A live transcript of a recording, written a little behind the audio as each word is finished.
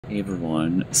Hey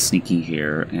everyone, Sneaky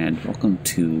here, and welcome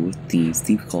to the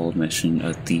Thief Call mission,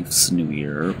 A Thief's New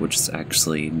Year, which is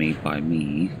actually made by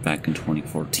me back in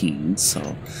 2014,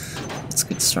 so let's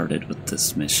get started with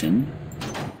this mission.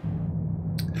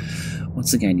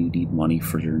 Once again, you need money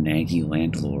for your naggy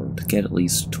landlord. Get at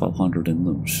least 1200 in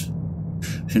loot.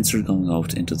 Since you're going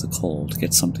out into the cold,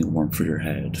 get something warm for your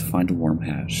head. Find a warm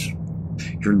hat.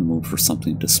 You're in the mood for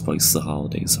something to spice the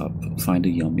holidays up. Find a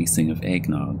yummy thing of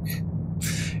eggnog.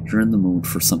 You're in the mood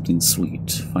for something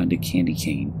sweet. Find a candy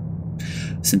cane.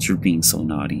 Since you're being so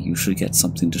naughty, you should get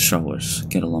something to show it.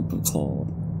 Get a lump of coal.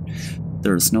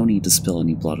 There is no need to spill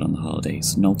any blood on the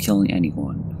holidays. No killing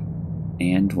anyone.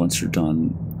 And once you're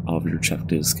done, all of your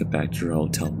objectives, get back to your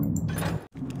hotel room.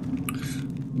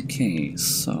 Okay,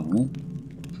 so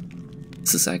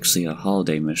this is actually a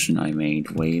holiday mission I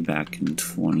made way back in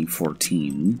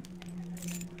 2014.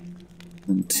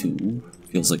 Room 2.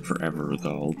 Feels like forever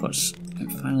ago, but I'm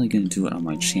finally going to do it on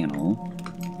my channel.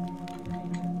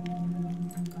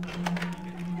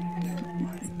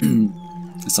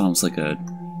 It's almost like a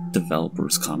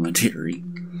developer's commentary.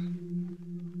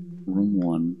 Room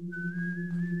 1.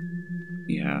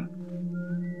 Yeah.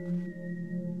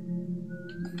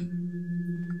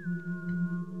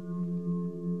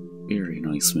 Very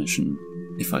nice mission,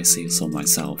 if I say so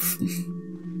myself.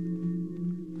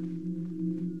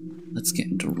 Let's get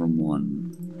into room 1.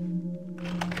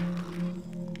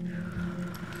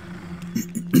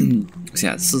 So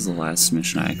yeah, this is the last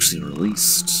mission I actually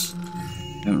released.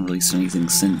 I haven't released anything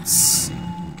since.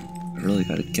 I really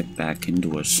gotta get back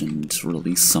into it and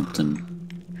release something.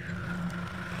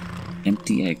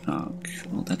 Empty eggnog.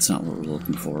 Well, that's not what we're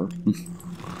looking for.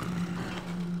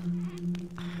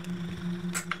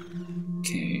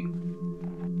 Okay.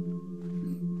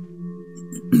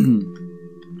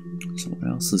 So what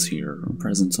else is here?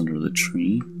 Presents under the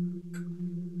tree.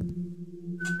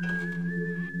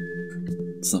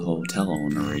 It's the hotel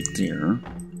owner right there.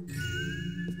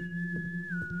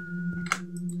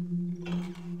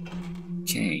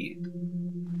 Okay.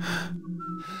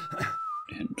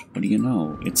 And what do you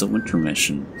know? It's a winter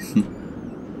mission.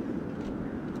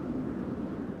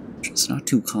 It's not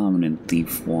too common in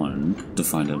Thief 1 to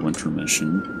find a winter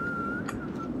mission.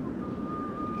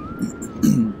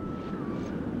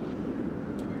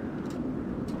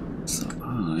 So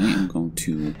I am going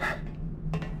to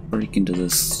break into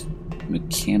this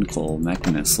mechanical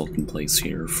mechanist looking place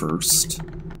here first.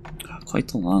 Quite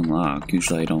the long lock.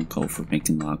 Usually I don't go for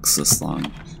making locks this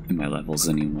long in my levels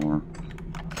anymore.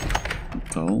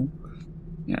 Go.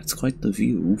 Yeah, it's quite the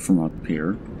view from up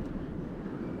here.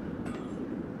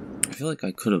 I feel like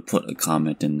I could have put a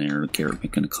comment in there, Garrett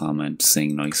making a comment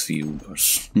saying nice view,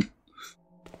 but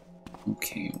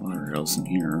okay, water rails in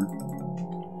here.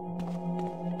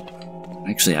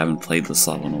 Actually, I haven't played this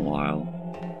level in a while.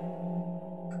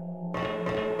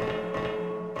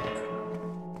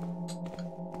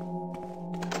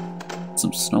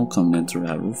 Some snow coming in through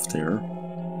that roof there.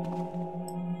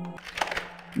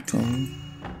 Go.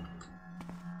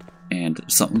 And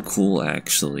something cool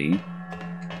actually.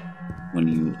 When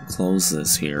you close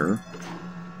this here,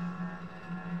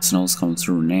 snow's coming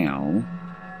through now.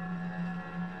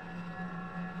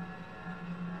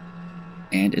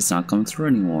 And it's not coming through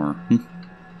anymore.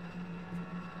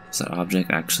 So that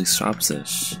object actually stops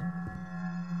it.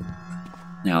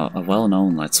 Now, a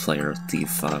well-known Let's Player,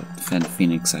 Thief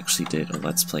Phoenix, actually did a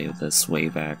Let's Play of this way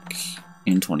back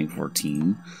in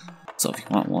 2014. So if you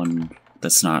want one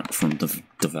that's not from the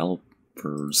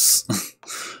developer's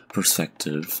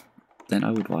perspective, then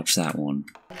I would watch that one.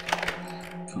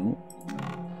 Go.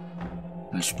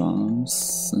 Flash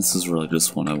bombs. This is really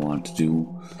just one I wanted to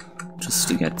do, just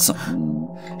to get something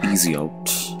easy out.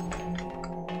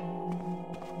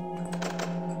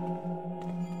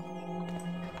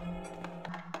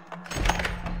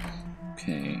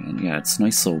 Okay, and yeah, it's a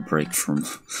nice little break from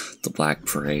the Black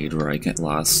Parade where I get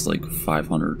lost like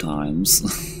 500 times.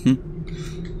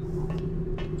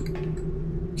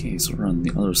 Okay, so we're on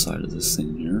the other side of this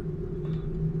thing here.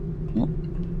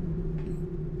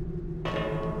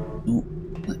 Oh,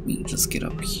 let me just get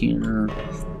up here.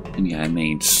 And yeah, I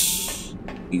made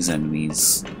these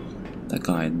enemies, that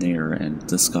guy in there and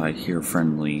this guy here,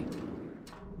 friendly.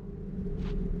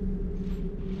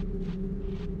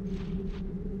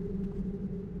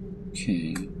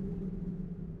 Okay.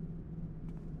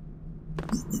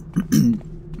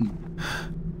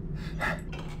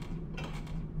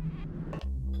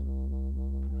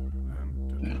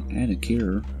 Attic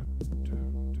here.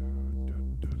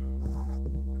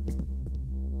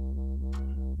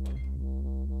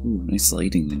 Ooh, nice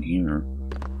lighting in here.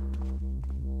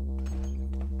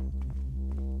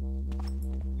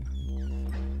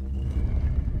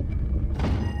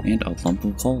 And a lump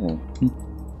of coal.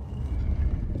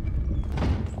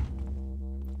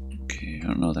 Okay, I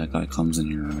don't know if that guy comes in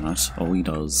here or not. Oh, he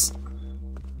does.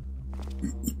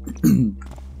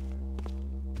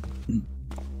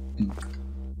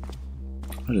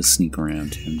 I'll just sneak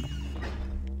around him.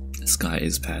 This guy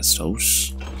is passed out.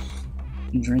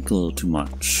 He drank a little too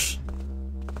much.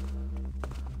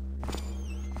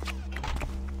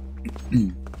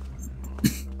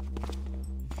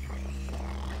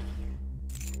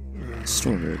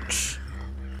 Storage.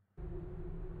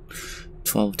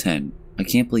 12:10. I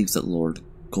can't believe that Lord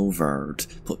Govard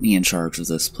put me in charge of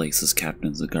this place as captain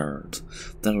of the guard.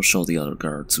 That'll show the other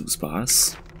guards who's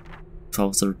boss.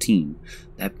 12:13.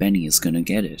 That Benny is gonna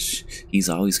get it. He's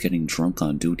always getting drunk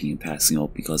on duty and passing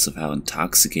out because of how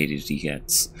intoxicated he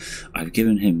gets. I've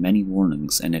given him many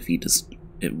warnings, and if he does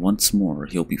it once more,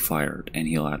 he'll be fired, and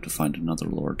he'll have to find another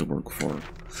lord to work for.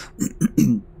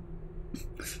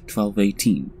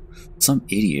 12:18. Some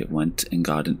idiot went and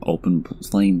got an open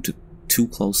flame too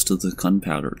close to the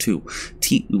gunpowder, too.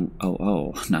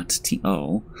 T-O-O, not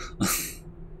T-O.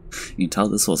 You can tell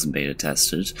this wasn't beta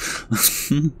tested.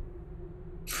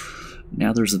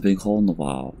 Now there's a big hole in the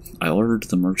wall. I ordered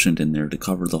the merchant in there to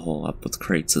cover the hole up with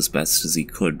crates as best as he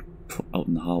could out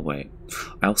in the hallway.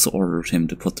 I also ordered him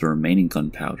to put the remaining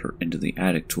gunpowder into the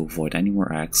attic to avoid any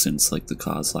more accidents like the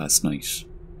cause last night.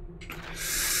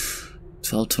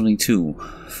 12:22.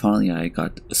 Finally I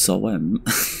got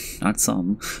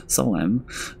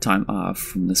time off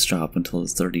from this job until the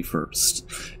 31st.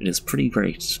 It is pretty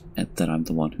great that I'm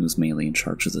the one who's mainly in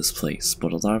charge of this place,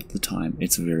 but a lot of the time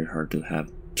it's very hard to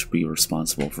be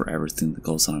responsible for everything that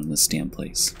goes on in this damn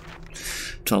place.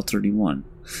 12:31.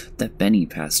 That Benny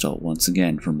passed out once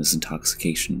again from his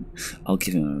intoxication. I'll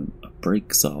give him a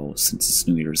break though, since it's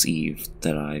New Year's Eve,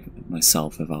 that I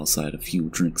myself have also had a few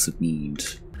drinks of mead.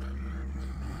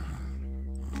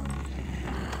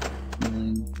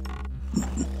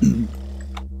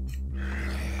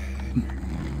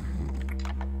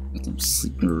 Got some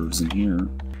sleepers in here.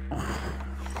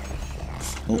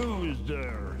 Oh. Who is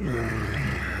there?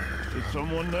 Is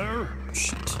someone there?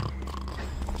 Shit.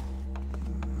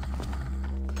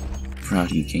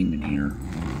 Forgot he came in here.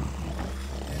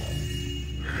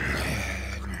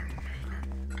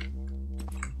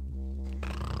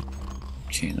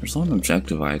 Okay, there's one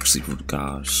objective I actually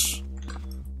forgot.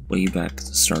 Way back at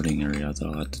the starting area that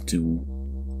I'll have to do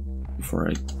before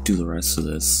I do the rest of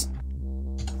this.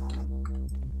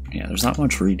 Yeah, there's not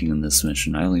much reading in this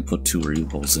mission. I only put 2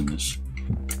 readings in it.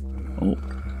 Oh.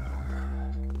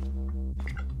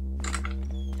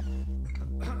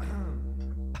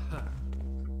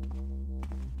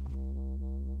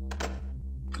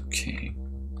 Okay.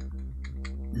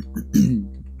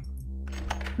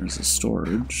 There's a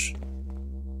storage.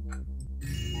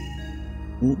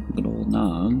 Oh, good old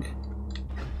Nog.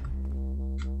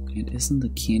 And isn't the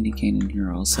candy cane in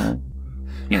here also?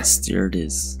 Yes, there it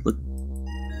is. Look.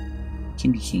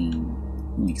 Candy cane.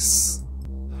 Nice.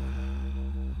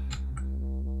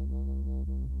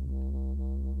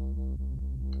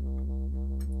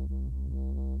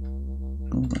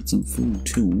 Oh, got some food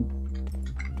too.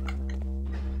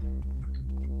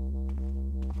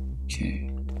 Okay.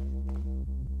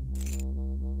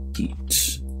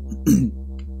 Heat.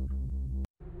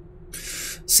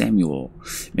 Samuel,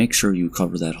 make sure you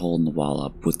cover that hole in the wall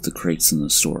up with the crates in the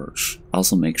storage.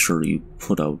 Also make sure you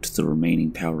put out the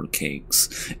remaining powder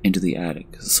kegs into the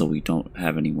attic so we don't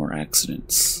have any more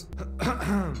accidents.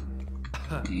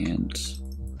 And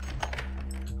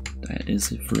that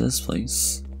is it for this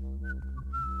place.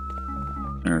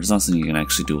 There's nothing you can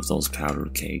actually do with those powder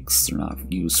kegs. They're not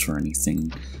used for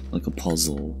anything like a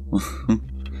puzzle.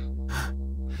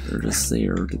 They're just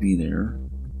there to be there.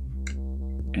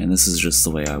 And this is just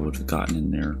the way I would have gotten in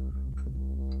there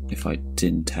if I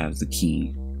didn't have the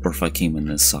key, or if I came in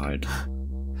this side.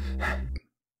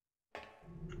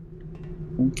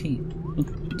 Okay,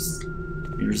 oops.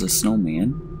 Here's a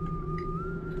snowman.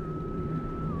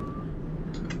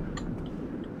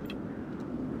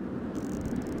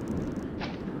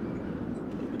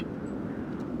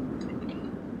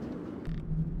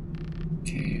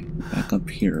 Okay, back up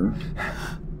here.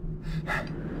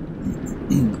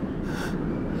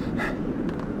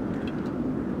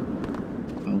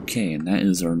 Okay, and that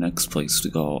is our next place to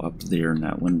go, up there in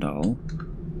that window.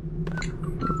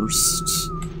 First,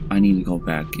 I need to go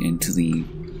back into the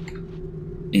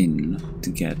inn to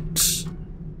get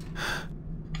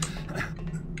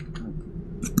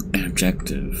an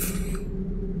objective.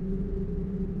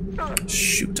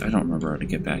 Shoot, I don't remember how to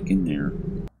get back in there.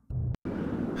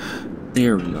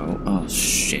 There we go. Oh,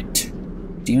 shit.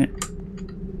 Damn it.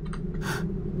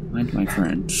 Mind my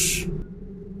French.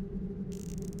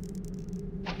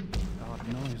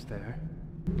 there.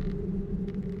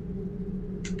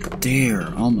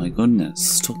 There! Oh my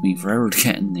goodness, took me forever to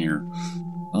get in there.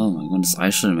 Oh my goodness, I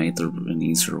should have made there an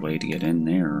easier way to get in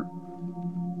there.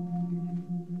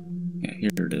 Yeah,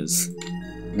 here it is.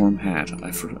 Warm hat.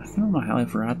 I don't know how I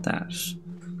forgot that.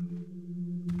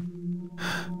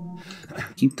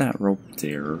 Keep that rope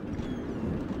there.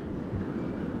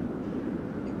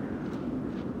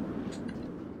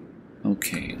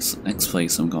 Okay, so next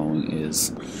place I'm going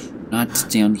is not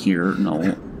down here,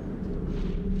 no.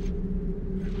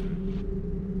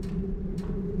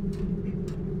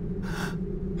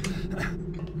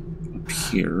 Up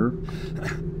here.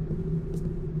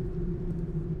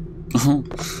 Oh,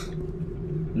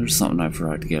 there's something I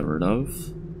forgot to get rid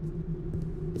of.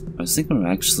 I was thinking of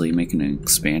actually making an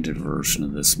expanded version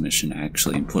of this mission,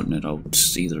 actually, and putting it out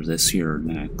either this year or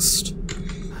next.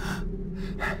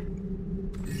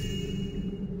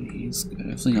 He's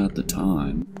definitely got the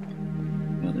time.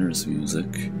 Oh, there's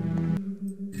music.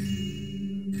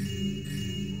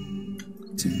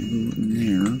 Some loot in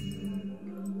there.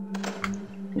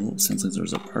 Oh, sounds like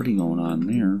there's a party going on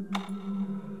there.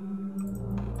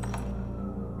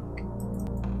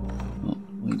 Oh,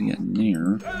 way to get in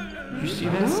there. You see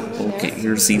this? Okay,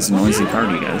 here's these noisy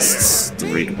party guests. The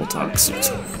readable talks.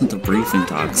 The briefing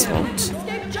talks about.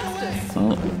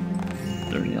 Oh,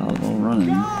 there they all go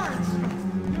running.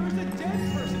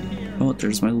 Oh,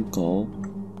 there's my little goal.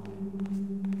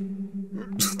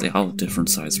 They all have different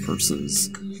size purses.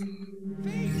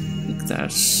 Like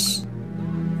that.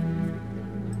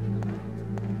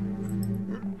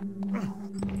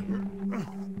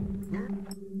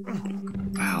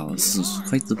 Wow, this is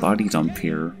quite the body dump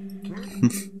here.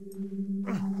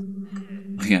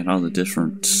 Look at all the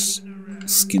different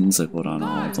skins I put on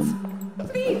all of them.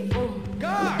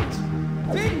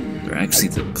 They're actually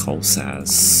the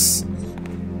close-ass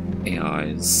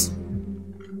AIs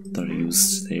that are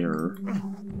used there.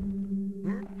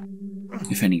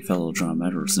 If any fellow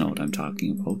Dromedaries know what I'm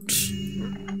talking about.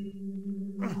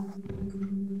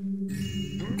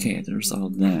 Okay, there's all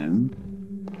them.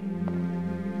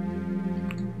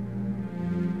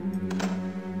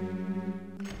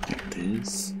 There it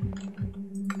is.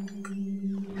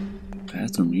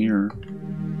 Bathroom here.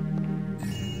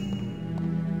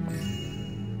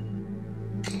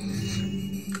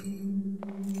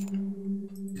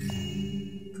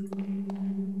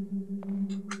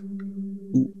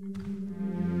 Ooh.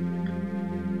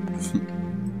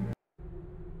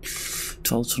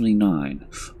 12:29.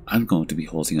 I'm going to be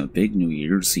holding a big New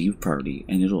Year's Eve party,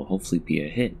 and it'll hopefully be a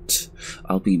hit.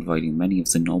 I'll be inviting many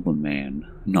of the noblemen,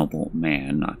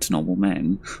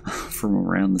 from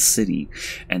around the city,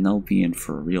 and they'll be in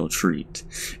for a real treat.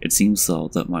 It seems, though,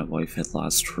 that my wife had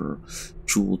lost her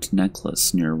jeweled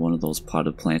necklace near one of those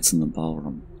potted plants in the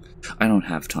ballroom. I don't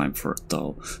have time for it,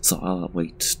 though, so I'll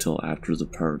wait till after the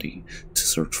party to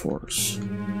search for it.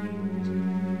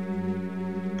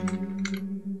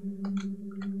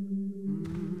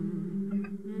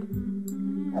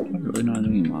 Do I really not have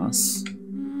any moss?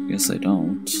 Guess I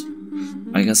don't.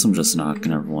 I guess I'm just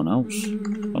knocking everyone out.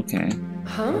 Okay.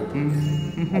 Huh?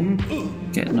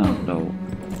 Getting out, though.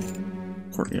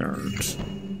 Courtyard.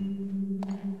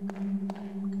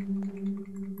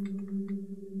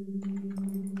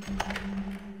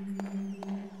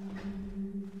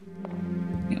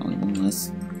 Yeah, only one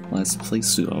last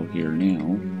place to go here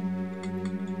now.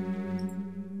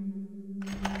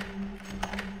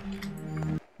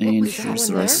 And here's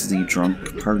the rest of the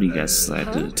drunk party guests that I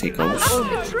had to take out.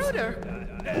 Oh, intruder!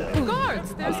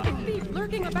 Guards! There's a thief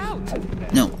lurking about!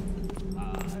 No.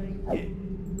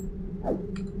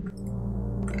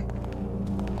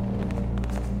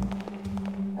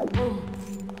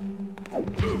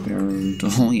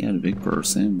 Oh, he had a big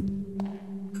person.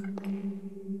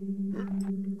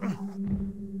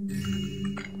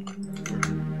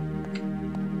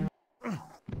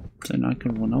 Did I knock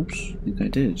everyone out? I think I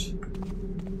did.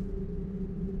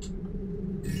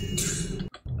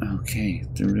 Okay,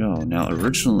 there we go. Now,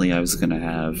 originally I was going to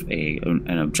have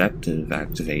an objective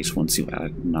activate once you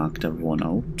knocked everyone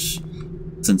out,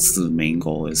 since the main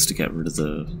goal is to get rid of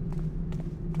the...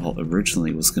 Well,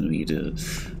 originally it was going to be to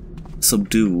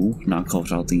knock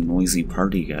out all the noisy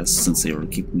party guests, since they were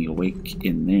keeping me awake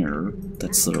in there.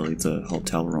 That's literally the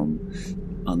hotel room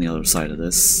on the other side of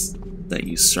this that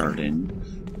you start in.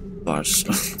 But,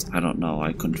 I don't know,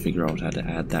 I couldn't figure out how to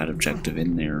add that objective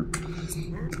in there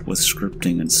with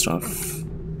scripting and stuff,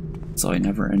 so I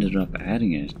never ended up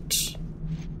adding it.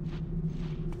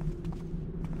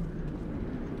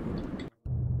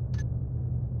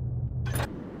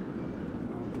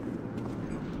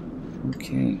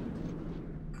 Okay.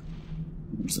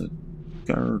 There's a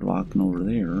guard walking over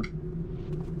there.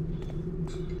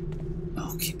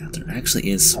 Okay, now there actually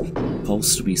is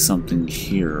supposed to be something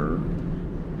here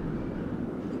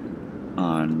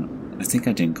on... I think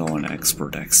I didn't go on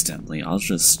expert accidentally. I'll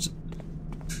just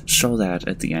show that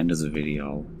at the end of the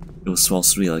video. It was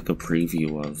supposed to be like a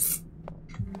preview of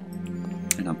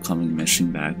an upcoming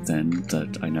mission back then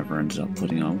that I never ended up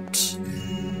putting out.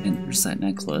 And there's that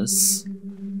necklace.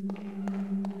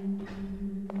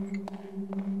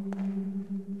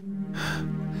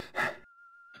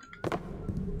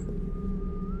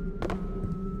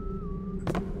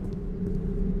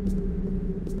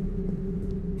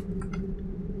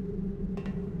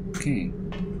 Okay.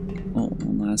 Oh,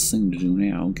 one last thing to do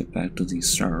now, get back to the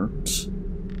start.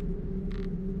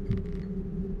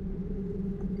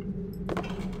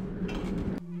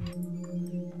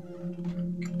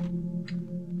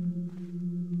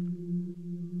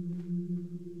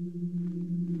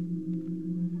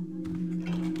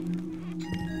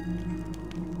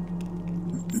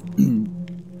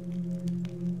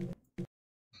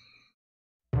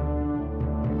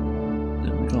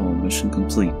 There we go, mission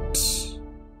complete.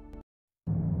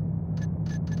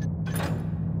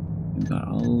 We got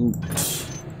out.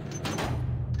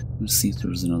 Let's see if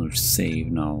there's another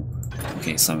save. No.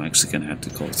 Okay, so I'm actually gonna have to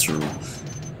go through.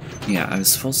 Yeah, I was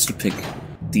supposed to pick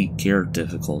the gear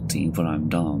difficulty, but I'm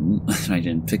dumb, and I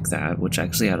didn't pick that, which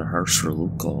actually had a harsher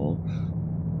loot goal.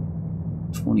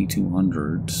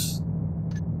 2200.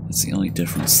 That's the only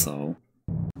difference, though.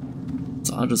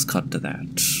 So I'll just cut to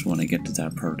that when I get to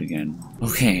that part again.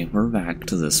 Okay, we're back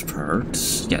to this part.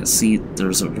 Yeah, see,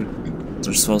 there's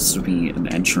supposed to be an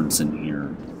entrance in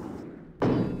here.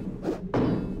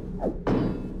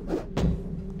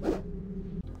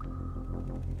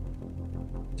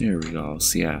 There we go.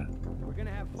 So yeah,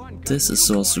 this is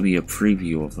supposed to be a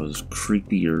preview of a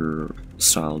creepier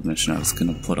style mission I was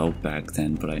gonna put out back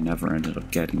then, but I never ended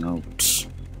up getting out.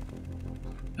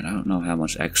 And I don't know how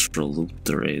much extra loot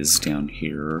there is down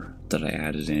here that I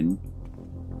added in.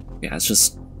 Yeah, it's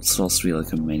just supposed to be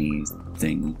like a mini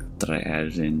thing that I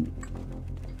added in.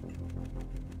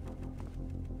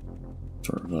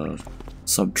 Sort of a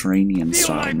subterranean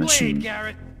style mission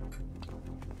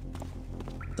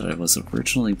that I was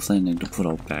originally planning to put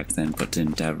out back then, but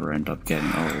didn't ever end up getting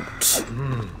out.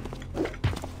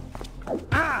 Do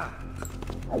I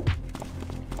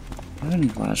have any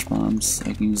flash bombs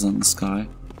I can use on this guy?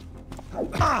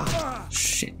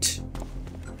 Shit.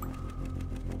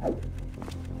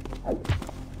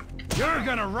 You're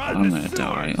gonna run. I'm gonna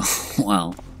die.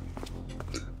 Well.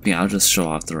 Yeah, I'll just show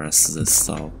off the rest of this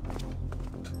though.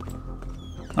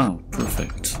 Oh,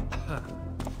 perfect.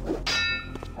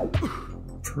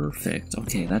 Perfect.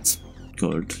 Okay, that's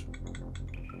good.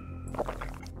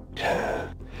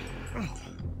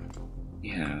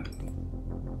 Yeah.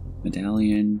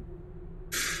 Medallion.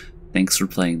 Thanks for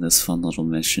playing this fun little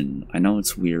mission. I know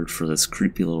it's weird for this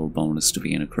creepy little bonus to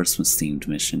be in a Christmas-themed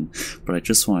mission, but I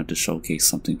just wanted to showcase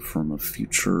something from a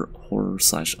future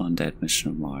horror/undead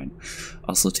mission of mine.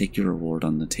 Also, take your reward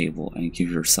on the table and give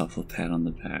yourself a pat on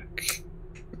the back.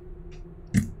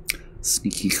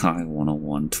 SneakyGuy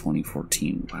 101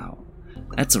 2014. Wow.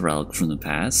 That's a relic from the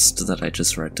past that I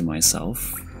just read to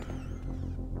myself.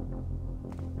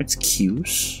 It's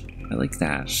cute. I like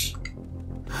that.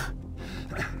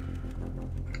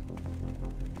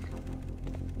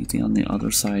 Anything on the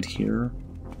other side here?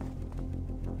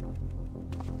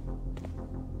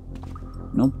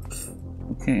 Nope.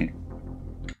 Okay.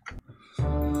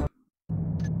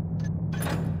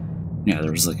 Yeah,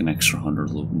 there's like an extra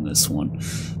 100 loot in this one.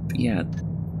 But yeah,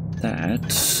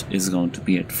 that is going to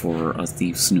be it for A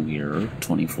Thief's New Year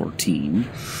 2014.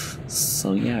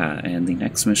 So yeah, and the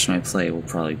next mission I play will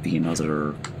probably be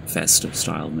another festive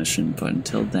style mission, but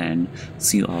until then,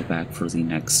 see you all back for the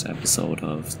next episode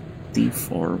of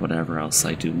Thief or whatever else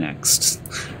I do next.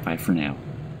 Bye for now.